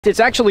It's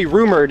actually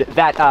rumored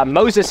that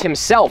Moses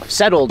himself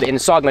settled in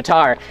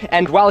Sogmatar,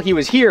 and while he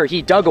was here,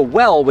 he dug a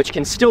well which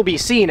can still be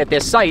seen at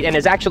this site and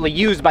is actually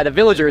used by the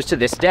villagers to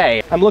this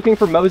day. I'm looking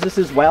for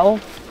Moses's well.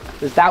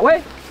 Is that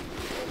way?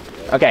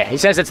 Okay, he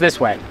says it's this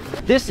way.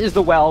 This is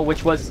the well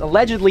which was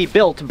allegedly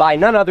built by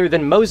none other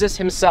than Moses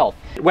himself.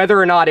 Whether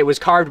or not it was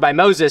carved by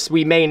Moses,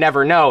 we may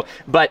never know,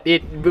 but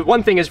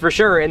one thing is for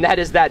sure, and that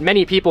is that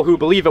many people who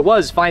believe it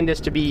was find this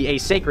to be a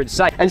sacred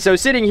site. And so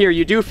sitting here,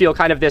 you do feel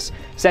kind of this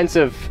sense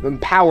of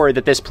power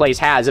that this place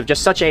has, of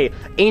just such a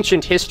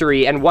ancient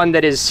history, and one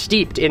that is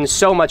steeped in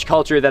so much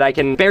culture that I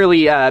can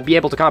barely be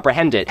able to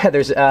comprehend it.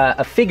 There's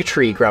a fig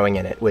tree growing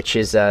in it, which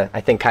is,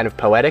 I think, kind of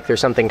poetic.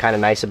 There's something kind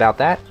of nice about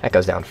that. That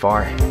goes down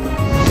far.